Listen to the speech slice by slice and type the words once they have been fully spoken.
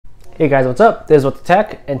Hey guys, what's up? This is What the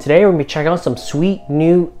Tech, and today we're going to be checking out some sweet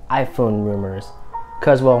new iPhone rumors.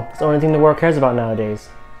 Because, well, it's the only thing the world cares about nowadays.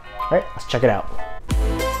 Alright, let's check it out.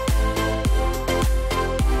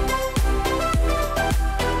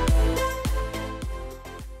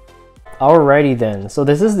 Alrighty then, so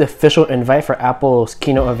this is the official invite for Apple's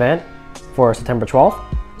keynote event for September 12th.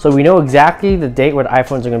 So we know exactly the date where the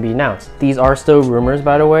iPhones are going to be announced. These are still rumors,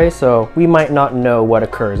 by the way, so we might not know what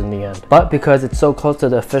occurs in the end. But because it's so close to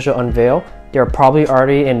the official unveil, they're probably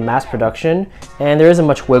already in mass production, and there isn't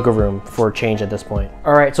much wiggle room for change at this point.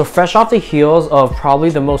 Alright, so fresh off the heels of probably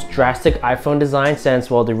the most drastic iPhone design since,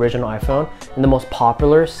 well, the original iPhone, and the most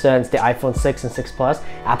popular since the iPhone 6 and 6 Plus,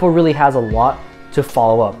 Apple really has a lot to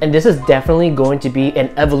follow up. And this is definitely going to be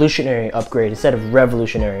an evolutionary upgrade instead of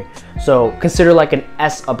revolutionary. So consider like an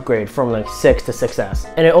S upgrade from like 6 to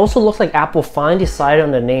 6S. And it also looks like Apple finally decided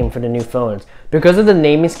on the name for the new phones. Because of the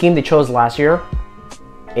naming scheme they chose last year,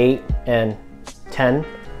 8 and 10,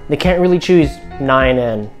 they can't really choose 9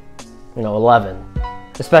 and 11.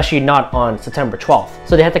 Especially not on September 12th.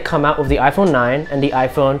 So they had to come out with the iPhone 9 and the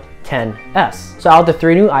iPhone XS. So out of the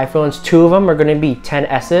 3 new iPhones, 2 of them are going to be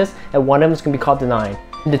XS's and one of them is going to be called the 9.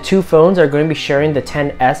 The 2 phones are going to be sharing the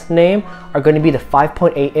XS name are going to be the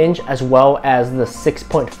 5.8 inch as well as the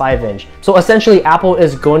 6.5 inch. So essentially Apple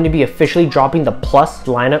is going to be officially dropping the Plus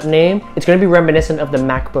lineup name. It's going to be reminiscent of the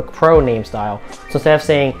MacBook Pro name style. So instead of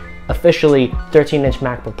saying officially 13-inch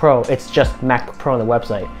MacBook Pro, it's just MacBook Pro on the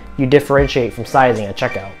website. You differentiate from sizing at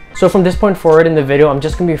checkout. So from this point forward in the video, I'm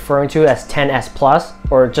just going to be referring to it as XS Plus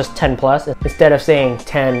or just 10 Plus instead of saying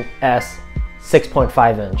XS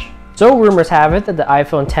 6.5 inch. So rumors have it that the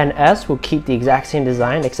iPhone XS will keep the exact same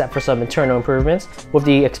design except for some internal improvements with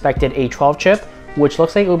the expected A12 chip, which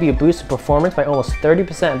looks like it will be a boost in performance by almost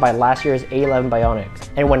 30% by last year's A11 Bionic.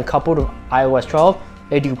 And when coupled with iOS 12,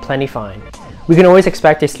 they do plenty fine. We can always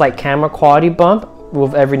expect a slight camera quality bump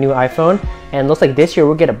with every new iPhone, and looks like this year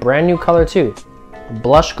we'll get a brand new color too,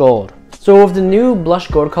 blush gold. So with the new blush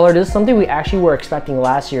gold color, this is something we actually were expecting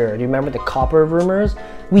last year. Do you remember the copper rumors?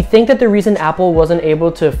 We think that the reason Apple wasn't able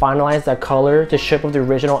to finalize that color to ship with the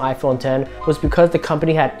original iPhone X was because the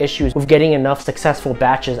company had issues with getting enough successful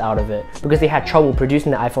batches out of it, because they had trouble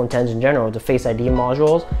producing the iPhone Xs in general, the Face ID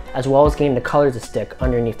modules, as well as getting the color to stick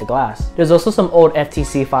underneath the glass. There's also some old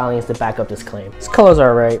FTC filings to back up this claim. These colors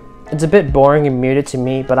are alright. It's a bit boring and muted to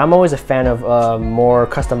me, but I'm always a fan of a more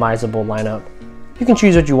customizable lineup. You can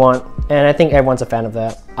choose what you want, and I think everyone's a fan of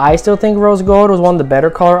that. I still think rose gold was one of the better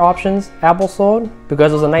color options Apple sold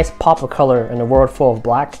because it was a nice pop of color in a world full of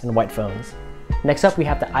black and white phones. Next up, we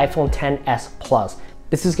have the iPhone XS Plus.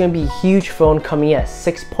 This is going to be a huge phone coming at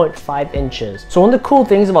 6.5 inches. So one of the cool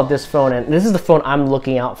things about this phone, and this is the phone I'm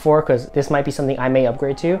looking out for because this might be something I may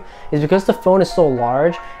upgrade to, is because the phone is so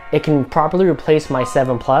large, it can properly replace my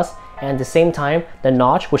 7 Plus, and at the same time, the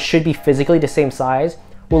notch, which should be physically the same size,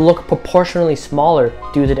 will look proportionally smaller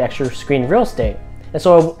due to the extra screen real estate. And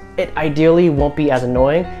so it ideally won't be as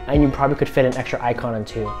annoying, and you probably could fit an extra icon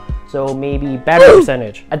into. So maybe battery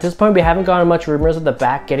percentage. At this point, we haven't gotten much rumors of the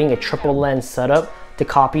back getting a triple lens setup to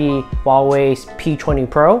copy Huawei's P20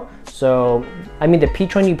 Pro. So, I mean, the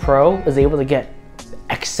P20 Pro is able to get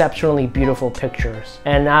exceptionally beautiful pictures.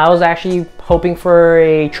 And I was actually hoping for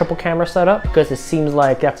a triple camera setup because it seems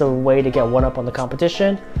like that's a way to get one up on the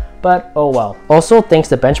competition. But oh well. Also, thanks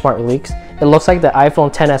to benchmark leaks, it looks like the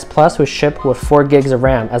iPhone XS Plus was shipped with 4 gigs of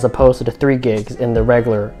RAM as opposed to the 3 gigs in the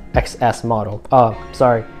regular XS model.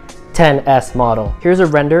 XS model. Here's a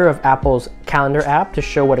render of Apple's calendar app to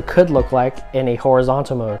show what it could look like in a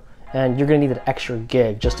horizontal mode. And you're gonna need an extra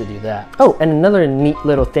gig just to do that. Oh, and another neat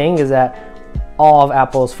little thing is that all of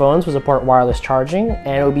Apple's phones will support wireless charging,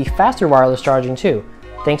 and it will be faster wireless charging too,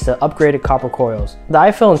 thanks to upgraded copper coils. The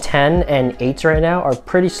iPhone X and 8s right now are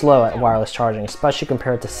pretty slow at wireless charging, especially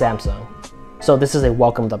compared to Samsung. So this is a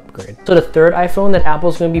welcomed upgrade. So the third iPhone that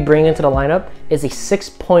Apple's going to be bringing into the lineup is a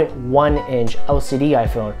 6.1 inch LCD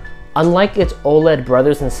iPhone. Unlike its OLED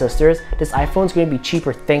brothers and sisters, this iPhone is going to be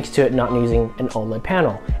cheaper thanks to it not using an OLED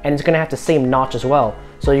panel. And it's going to have the same notch as well.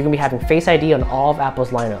 So you're going to be having Face ID on all of Apple's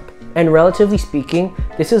lineup. And relatively speaking,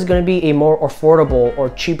 this is going to be a more affordable or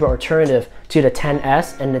cheaper alternative to the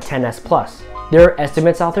XS and the XS Plus. There are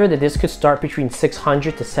estimates out there that this could start between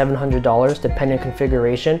 $600 to $700 depending on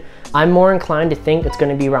configuration. I'm more inclined to think it's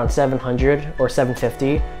going to be around $700 or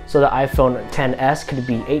 $750. So the iPhone XS could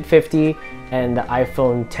be $850 and the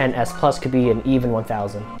iPhone XS Plus could be an even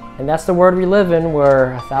 $1,000. And that's the world we live in,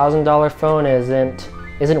 where a $1,000 phone isn't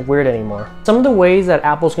isn't weird anymore. Some of the ways that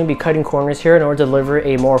Apple's going to be cutting corners here in order to deliver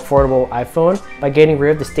a more affordable iPhone by getting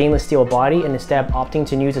rid of the stainless steel body and instead opting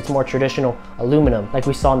to use its more traditional aluminum like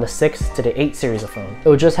we saw in the 6 to the 8 series of phone. It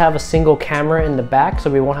will just have a single camera in the back, so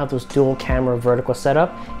we won't have those dual camera vertical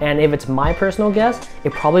setup, and if it's my personal guess,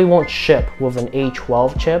 it probably won't ship with an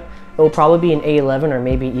A12 chip. It will probably be an A11 or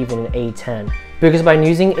maybe even an A10. Because by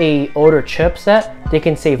using a older chipset, they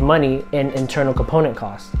can save money in internal component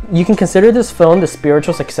costs. You can consider this phone the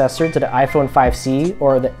spiritual successor to the iPhone 5C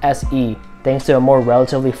or the SE, thanks to a more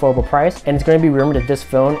relatively affordable price, and it's going to be rumored that this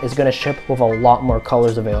phone is going to ship with a lot more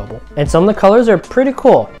colors available. And some of the colors are pretty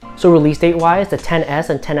cool. So release date wise, the XS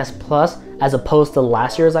and XS Plus, as opposed to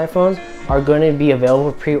last year's iPhones, are going to be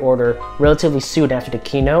available for pre-order relatively soon after the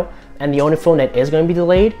keynote. And the only phone that is going to be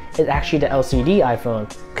delayed is actually the LCD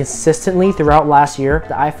iPhone. Consistently throughout last year,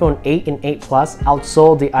 the iPhone 8 and 8 Plus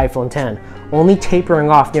outsold the iPhone 10, only tapering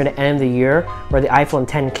off near the end of the year where the iPhone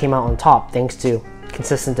 10 came out on top thanks to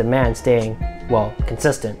consistent demand staying, well,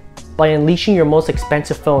 consistent. By unleashing your most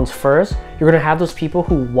expensive phones first, you're going to have those people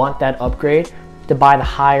who want that upgrade to buy the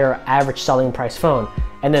higher average selling price phone.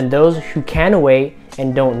 And then those who can wait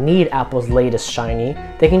and don't need Apple's latest shiny,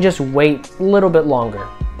 they can just wait a little bit longer.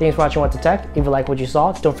 Thanks for watching What to Tech. If you like what you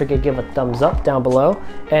saw, don't forget to give a thumbs up down below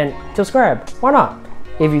and subscribe. Why not?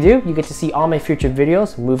 If you do, you get to see all my future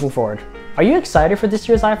videos moving forward. Are you excited for this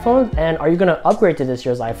year's iPhones, and are you going to upgrade to this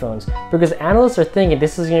year's iPhones? Because analysts are thinking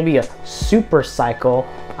this is going to be a super cycle.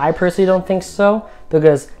 I personally don't think so,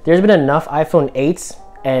 because there's been enough iPhone 8s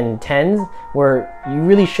and 10s where you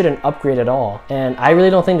really shouldn't upgrade at all. And I really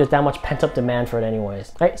don't think there's that much pent-up demand for it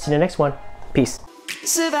anyways. All right, see you in the next one. Peace.